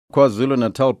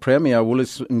KwaZulu-Natal Premier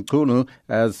Willis Mchunu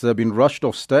has been rushed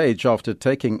off stage after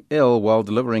taking ill while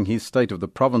delivering his State of the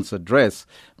Province address.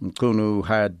 Mchunu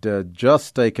had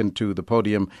just taken to the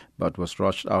podium but was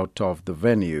rushed out of the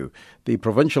venue. The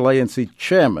provincial ANC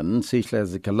chairman, Sihle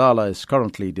Zikalala, is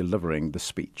currently delivering the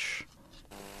speech.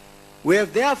 We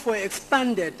have therefore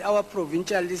expanded our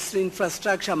provincial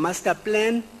infrastructure master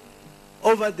plan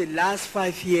over the last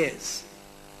 5 years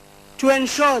to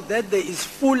ensure that there is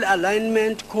full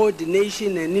alignment,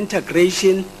 coordination and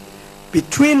integration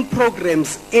between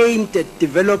programs aimed at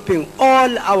developing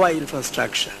all our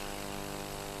infrastructure.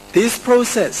 This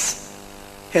process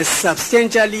has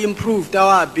substantially improved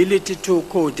our ability to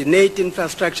coordinate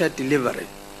infrastructure delivery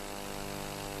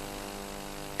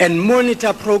and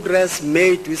monitor progress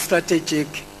made with strategic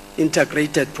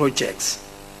integrated projects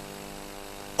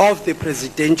of the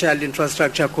Presidential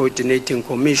Infrastructure Coordinating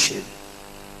Commission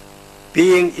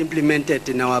being implemented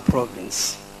in our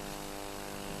province.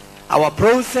 Our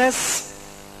process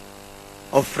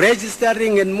of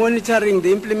registering and monitoring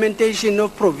the implementation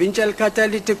of provincial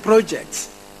catalytic projects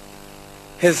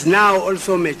has now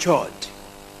also matured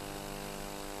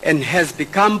and has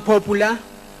become popular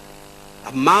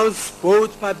amongst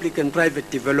both public and private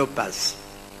developers,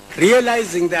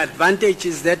 realizing the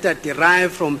advantages that are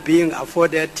derived from being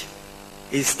afforded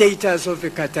a status of a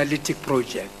catalytic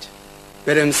project.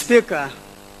 Madam Speaker,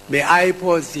 may I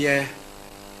pause here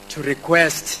to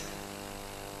request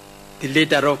the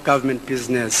leader of government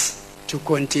business to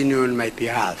continue on my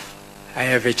behalf. I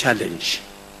have a challenge.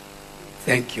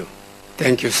 Thank you.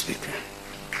 Thank you, Speaker.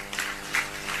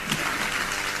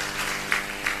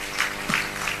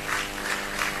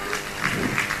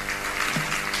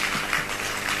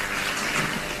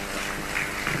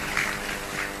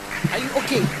 Are you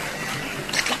okay?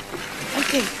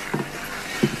 Okay.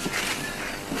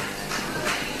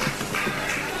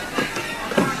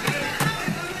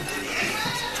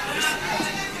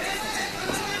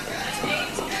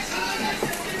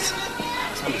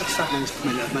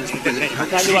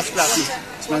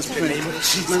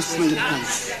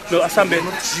 No, Assemble. In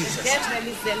the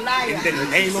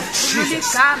name of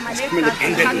Jesus. In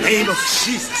the name of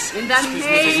Jesus. In the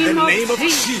name of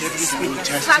Jesus. In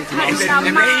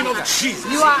the name of Jesus.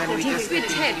 You are defeated.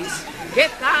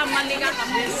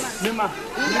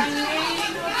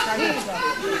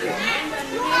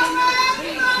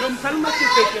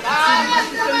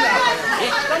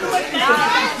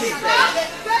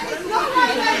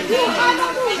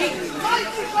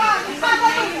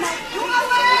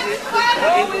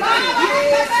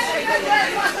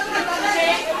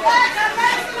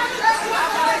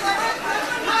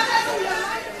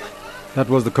 That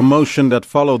was the commotion that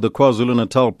followed the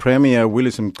KwaZulu-Natal Premier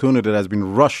Willis Mchunu that has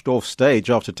been rushed off stage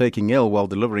after taking ill while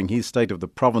delivering his State of the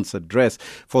Province address.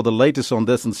 For the latest on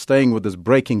this and staying with this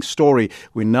breaking story,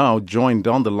 we're now joined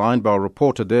on the line by our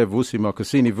reporter there, Vusi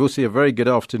Makosini. Vusi, a very good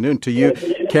afternoon to you.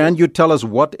 Can you tell us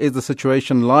what is the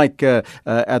situation like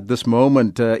at this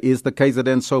moment? Is the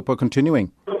KZN SOPA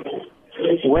continuing?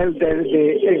 Well, the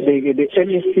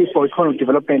MEC for Economic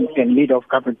Development and Leader of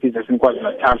Government Business in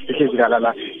KwaZulu-Natal, Sihle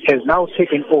Zikalala, has now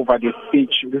taken over the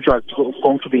speech which was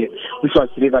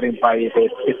delivered by the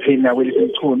Premier Willis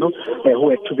Mchunu, who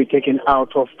had to be taken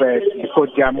out of the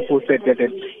podium, who said that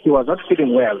he was not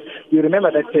feeling well. You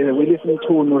remember that Willis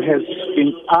Mchunu has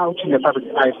been out in the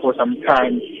public eye for some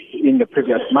time in the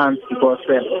previous months because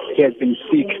he has been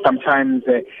sick, sometimes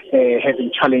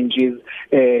having challenges.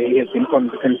 He has been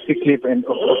on sick leave and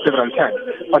several times.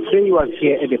 But today he was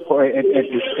here at the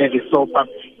SOPA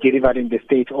delivering the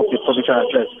State of the Provincial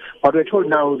address. But we're told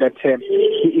now that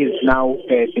he is now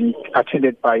being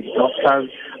attended by doctors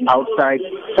outside.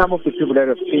 Some of the people that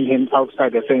have seen him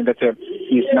outside are saying that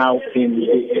he is now being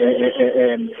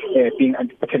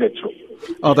attended to.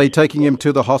 Are they taking him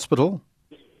to the hospital?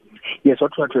 Yes,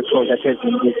 what we're told that is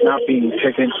now being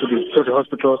taken to the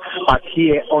hospital. But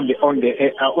here on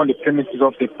the premises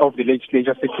of the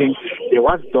legislature sitting, there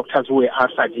was doctors who were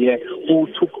outside here who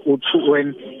took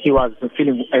when he was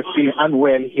feeling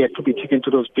unwell. He had to be taken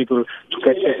to those people to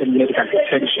get medical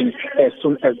attention as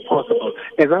soon as possible.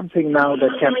 As I'm saying now, that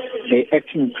the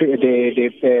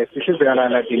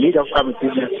leader of government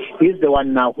business, is the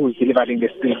one now who is delivering the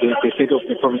State of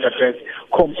the Province address,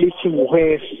 completing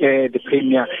where the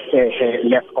Premier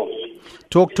left off.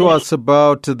 Talk to us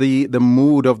about the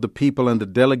mood of the people and the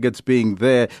delegates being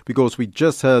there, because we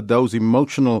just heard those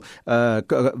emotional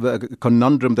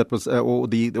conundrum that was, or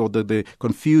the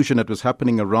confusion that was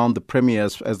happening around the Premier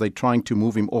as they're trying to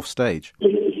move him off stage.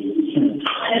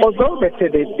 Although that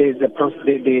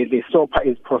the SOPA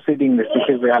is proceeding, the speech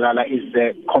is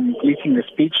completing the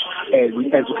speech, as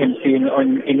you can see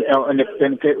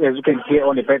as you can hear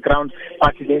on the background.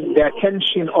 But the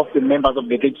attention of the members of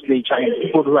the legislature and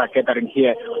people who are gathering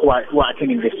here, who are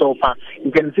attending the SOPA,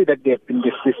 you can see that they have been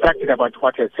distracted about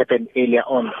what has happened earlier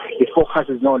on. The focus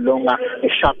is no longer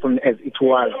as sharpened as it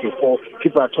was before.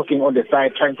 People are talking on the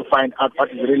side, trying to find out what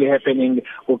is really happening,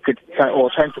 or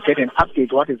trying to get an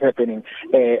update what is happening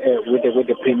with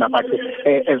the Premier. But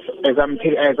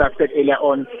as I've said earlier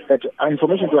on, that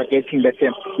information we are getting that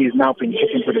he's now been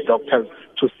checking to the doctors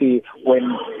to see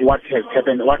what has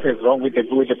happened, what is wrong with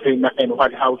the Premier, and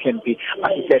how can be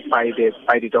assisted by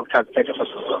the doctors at the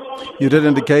hospital. You did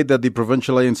indicate that the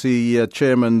provincial ANC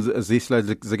chairman Zisla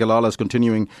Zikalala is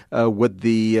continuing with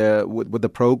the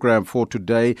program for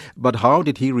today. But how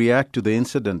did he react to the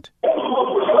incident?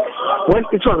 Well,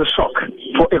 it was a shock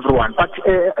for everyone. But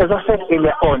as I said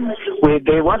earlier on,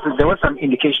 there was some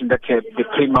indication that the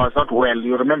Premier was not well.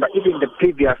 You remember, even the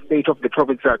previous State of the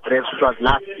Province address, which was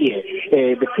last year,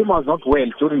 the Premier was not well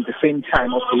during the same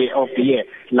time of the year.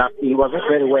 Last year, he was not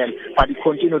very well, but he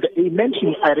continued. He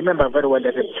mentioned, I remember very well,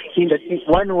 that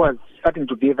when he was starting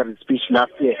to deliver his speech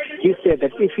last year, he said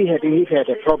that if he had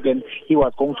a problem, he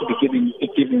was going to be given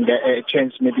a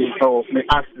chance, maybe for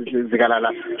ask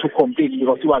Zikalala to complete,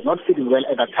 because he was not feeling well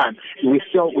at that time. We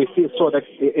still saw that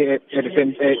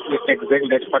exactly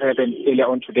that's what happened earlier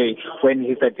on today, when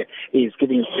he said he's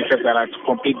giving Zikalala to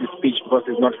complete the speech because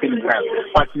he's not feeling well.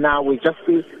 But now we just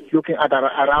see looking at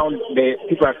around the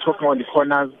people are talking on the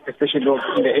corners, especially those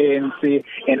in the ANC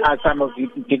and some of the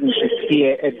dignitaries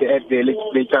here at the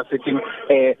legislature sitting,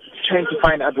 trying to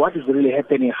find out what is really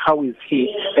happening, how is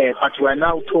he. But we are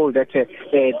now told that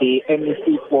the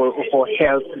MEC for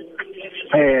Health,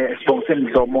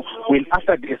 will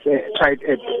after this try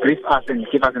to brief us and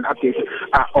give us an update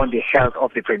on the health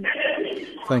of the Premier.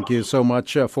 Thank you so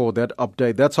much for that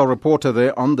update. That's our reporter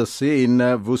there on the scene,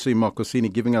 Vusi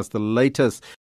Makosini, giving us the latest.